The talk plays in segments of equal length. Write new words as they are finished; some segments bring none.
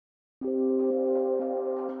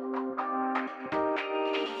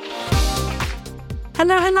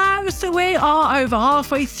Hello, hello. So we are over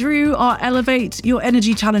halfway through our Elevate Your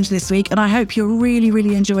Energy Challenge this week, and I hope you're really,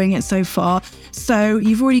 really enjoying it so far. So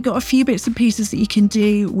you've already got a few bits and pieces that you can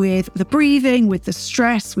do with the breathing, with the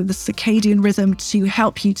stress, with the circadian rhythm to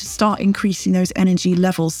help you to start increasing those energy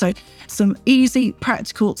levels. So some easy,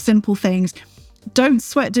 practical, simple things. Don't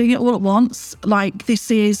sweat doing it all at once. Like this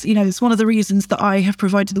is, it's one of the reasons that I have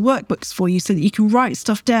provided the workbooks for you so that you can write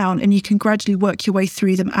stuff down and you can gradually work your way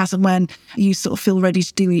through them as and when you sort of feel ready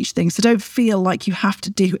to do each thing. So don't feel like you have to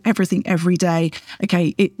do everything every day.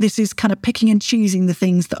 Okay, this is kind of picking and choosing the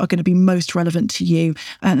things that are going to be most relevant to you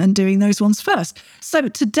and doing those ones first. So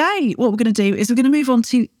today, what we're going to do is we're going to move on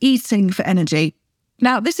to eating for energy.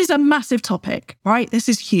 Now, this is a massive topic, right? This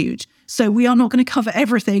is huge. So we are not going to cover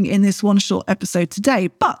everything in this one short episode today.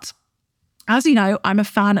 But as you know, I'm a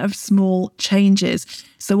fan of small changes.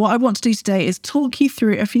 So what I want to do today is talk you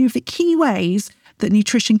through a few of the key ways that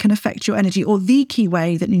nutrition can affect your energy, or the key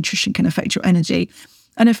way that nutrition can affect your energy,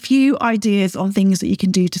 and a few ideas on things that you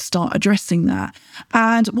can do to start addressing that.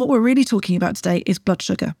 And what we're really talking about today is blood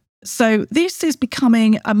sugar. So this is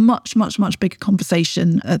becoming a much, much, much bigger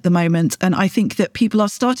conversation at the moment. And I think that people are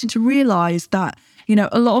starting to realize that,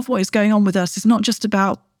 a lot of what is going on with us is not just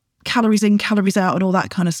about calories in, calories out and all that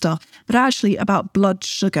kind of stuff, but actually about blood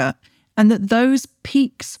sugar, and that those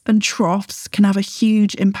peaks and troughs can have a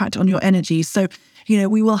huge impact on your energy. So,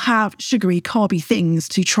 we will have sugary, carby things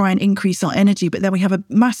to try and increase our energy, but then we have a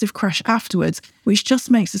massive crash afterwards, which just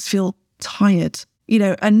makes us feel tired.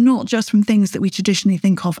 And not just from things that we traditionally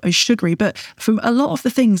think of as sugary, but from a lot of the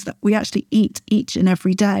things that we actually eat each and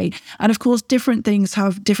every day. And of course, different things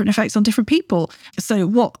have different effects on different people. So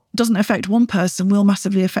what doesn't affect one person will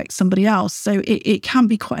massively affect somebody else. So it can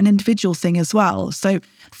be quite an individual thing as well. So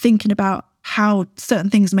thinking about how certain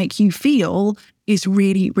things make you feel is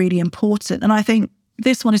really, really important. And I think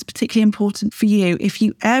this one is particularly important for you if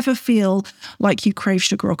you ever feel like you crave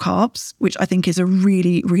sugar or carbs, which I think is a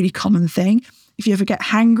really, really common thing. If you ever get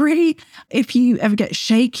hangry, if you ever get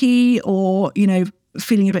shaky or,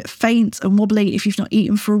 feeling a bit faint and wobbly, if you've not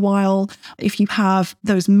eaten for a while, if you have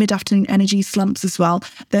those mid-afternoon energy slumps as well,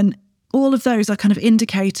 then all of those are kind of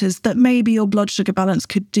indicators that maybe your blood sugar balance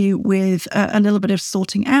could do with a little bit of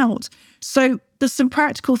sorting out. So there's some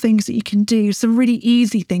practical things that you can do, some really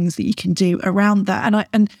easy things that you can do around that.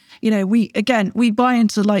 And we buy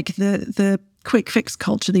into like the quick fix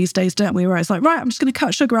culture these days, don't we? Where it's like, right, I'm just going to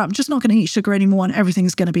cut sugar out. I'm just not going to eat sugar anymore and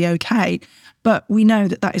everything's going to be okay. But we know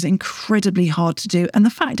that that is incredibly hard to do. And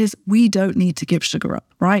the fact is, we don't need to give sugar up,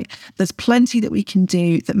 right? There's plenty that we can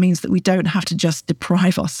do that means that we don't have to just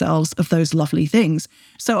deprive ourselves of those lovely things.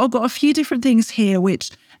 So I've got a few different things here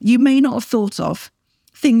which you may not have thought of,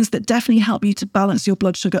 things that definitely help you to balance your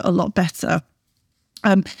blood sugar a lot better.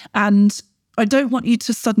 And I don't want you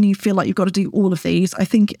to suddenly feel like you've got to do all of these. I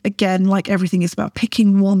think, again, like everything, is about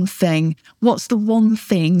picking one thing. What's the one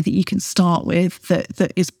thing that you can start with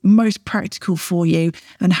that is most practical for you,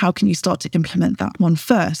 and how can you start to implement that one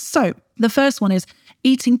first? So the first one is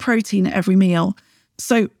eating protein at every meal.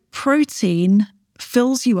 So protein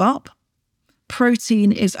fills you up.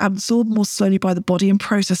 Protein is absorbed more slowly by the body and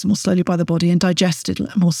processed more slowly by the body and digested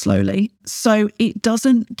more slowly. So it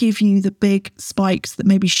doesn't give you the big spikes that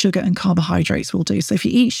maybe sugar and carbohydrates will do. So if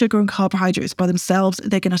you eat sugar and carbohydrates by themselves,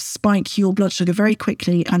 they're going to spike your blood sugar very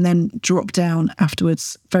quickly and then drop down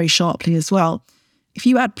afterwards very sharply as well. If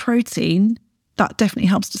you add protein, that definitely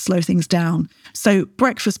helps to slow things down. So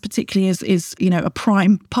breakfast particularly is a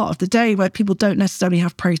prime part of the day where people don't necessarily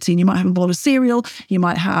have protein. You might have a bowl of cereal, you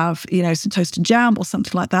might have, some toast and jam or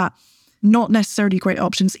something like that. Not necessarily great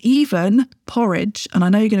options. Even porridge, and I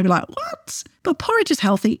know you're going to be like, what? But porridge is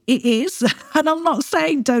healthy. It is. And I'm not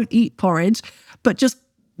saying don't eat porridge, but just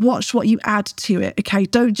watch what you add to it, okay?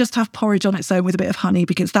 Don't just have porridge on its own with a bit of honey,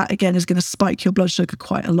 because that, again, is going to spike your blood sugar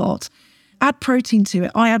quite a lot. Add protein to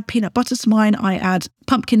it. I add peanut butter to mine. I add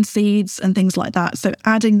pumpkin seeds and things like that. So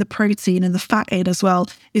adding the protein and the fat in as well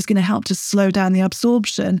is going to help to slow down the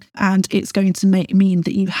absorption, and it's going to mean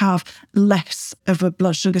that you have less of a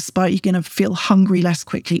blood sugar spike. You're going to feel hungry less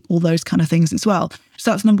quickly, all those kind of things as well. So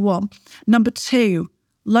that's number one. Number two,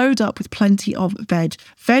 load up with plenty of veg.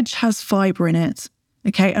 Veg has fibre in it.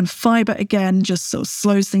 Okay, and fibre, again, just sort of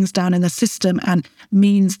slows things down in the system and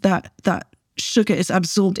means that sugar is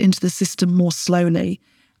absorbed into the system more slowly.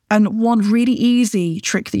 And one really easy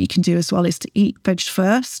trick that you can do as well is to eat veg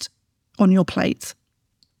first on your plate.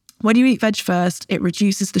 When you eat veg first, it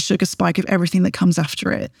reduces the sugar spike of everything that comes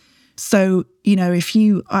after it. So, if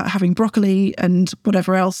you are having broccoli and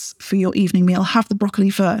whatever else for your evening meal, have the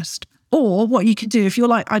broccoli first. Or what you could do, if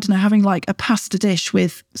you're having a pasta dish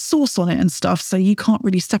with sauce on it and stuff, so you can't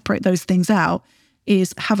really separate those things out,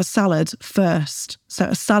 is have a salad first. So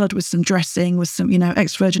a salad with some dressing, with some,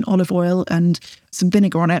 extra virgin olive oil and some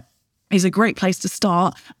vinegar on it is a great place to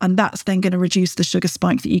start. And that's then going to reduce the sugar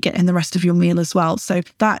spike that you get in the rest of your meal as well. So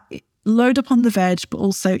that, load up on the veg, but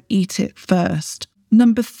also eat it first.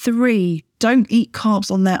 Number 3, don't eat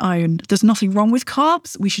carbs on their own. There's nothing wrong with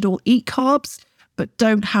carbs. We should all eat carbs, but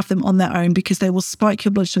don't have them on their own because they will spike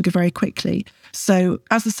your blood sugar very quickly. So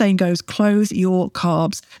as the saying goes, clothe your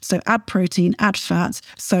carbs. So add protein, add fat.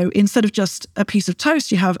 So instead of just a piece of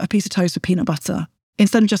toast, you have a piece of toast with peanut butter.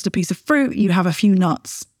 Instead of just a piece of fruit, you have a few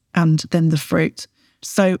nuts and then the fruit.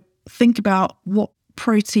 So think about what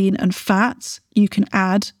protein and fat you can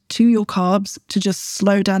add to your carbs to just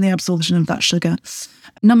slow down the absorption of that sugar.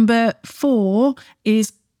 Number 4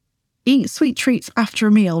 is eat sweet treats after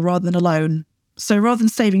a meal rather than alone. So rather than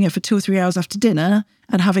saving it for 2 or 3 hours after dinner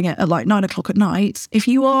and having it at like 9 o'clock at night, if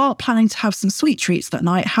you are planning to have some sweet treats that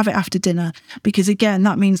night, have it after dinner. Because again,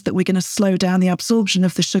 that means that we're going to slow down the absorption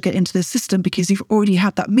of the sugar into the system because you've already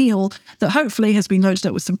had that meal that hopefully has been loaded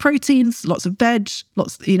up with some proteins, lots of veg,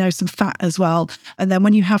 lots, some fat as well. And then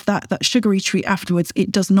when you have that sugary treat afterwards,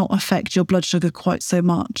 it does not affect your blood sugar quite so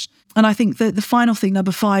much. And I think that the final thing,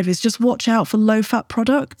 number 5, is just watch out for low-fat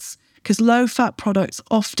products. Because low-fat products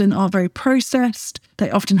often are very processed. They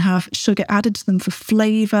often have sugar added to them for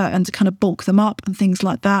flavour and to kind of bulk them up and things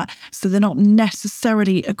like that. So they're not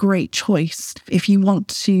necessarily a great choice if you want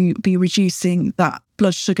to be reducing that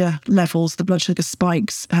blood sugar levels, the blood sugar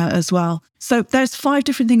spikes as well. So there's 5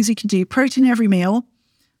 different things you can do. Protein every meal,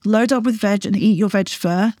 load up with veg and eat your veg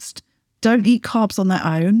first. Don't eat carbs on their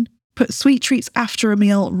own. Put sweet treats after a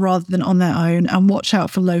meal rather than on their own, and watch out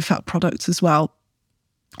for low-fat products as well.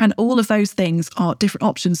 And all of those things are different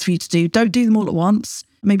options for you to do. Don't do them all at once.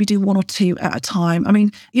 Maybe do 1 or 2 at a time. I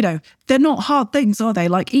mean, they're not hard things, are they?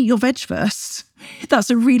 Like, eat your veg first. That's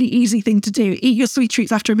a really easy thing to do. Eat your sweet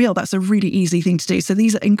treats after a meal. That's a really easy thing to do. So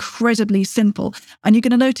these are incredibly simple. And you're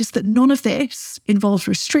going to notice that none of this involves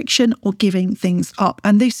restriction or giving things up.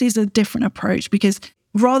 And this is a different approach because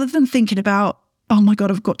rather than thinking about, oh my God,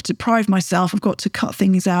 I've got to deprive myself, I've got to cut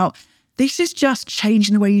things out, this is just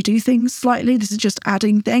changing the way you do things slightly. This is just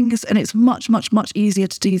adding things. And it's much, much, much easier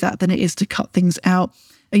to do that than it is to cut things out.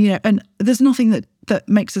 And there's nothing that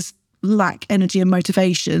makes us lack energy and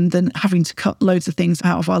motivation than having to cut loads of things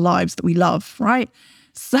out of our lives that we love, right?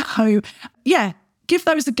 So, yeah, give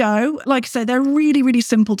those a go. Like I said, they're really, really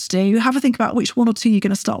simple to do. Have a think about which 1 or 2 you're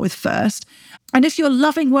going to start with first. And if you're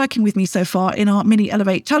loving working with me so far in our mini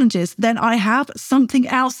Elevate challenges, then I have something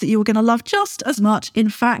else that you're going to love just as much. In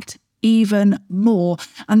fact, even more.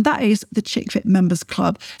 And that is the ChickFit Members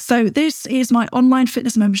Club. So this is my online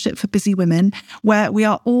fitness membership for busy women, where we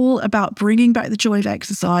are all about bringing back the joy of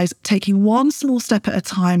exercise, taking one small step at a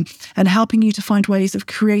time, and helping you to find ways of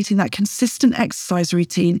creating that consistent exercise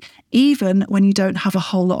routine, even when you don't have a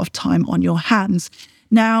whole lot of time on your hands.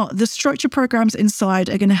 Now, the structure programs inside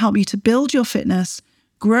are going to help you to build your fitness,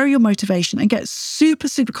 grow your motivation, and get super,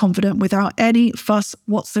 super confident without any fuss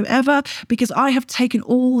whatsoever, because I have taken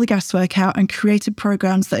all the guesswork out and created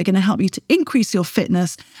programs that are going to help you to increase your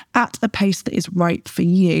fitness at a pace that is right for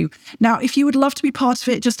you. Now, if you would love to be part of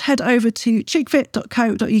it, just head over to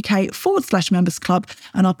chickfit.co.uk/members club,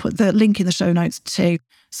 and I'll put the link in the show notes too.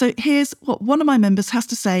 So here's what one of my members has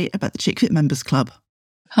to say about the ChickFit Members Club.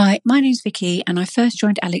 Hi, my name's Vicky, and I first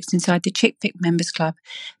joined Alex inside the ChickFit Members Club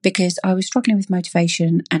because I was struggling with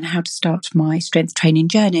motivation and how to start my strength training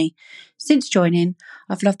journey. Since joining,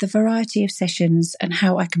 I've loved the variety of sessions and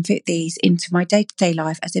how I can fit these into my day-to-day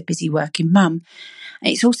life as a busy working mum.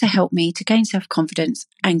 It's also helped me to gain self-confidence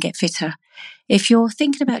and get fitter. If you're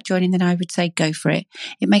thinking about joining, then I would say go for it.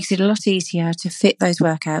 It makes it a lot easier to fit those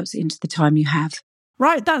workouts into the time you have.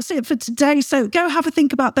 Right, that's it for today. So go have a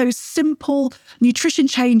think about those simple nutrition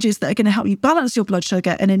changes that are going to help you balance your blood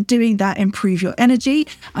sugar, and in doing that, improve your energy.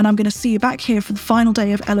 And I'm going to see you back here for the final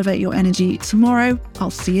day of Elevate Your Energy tomorrow. I'll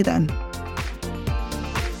see you then.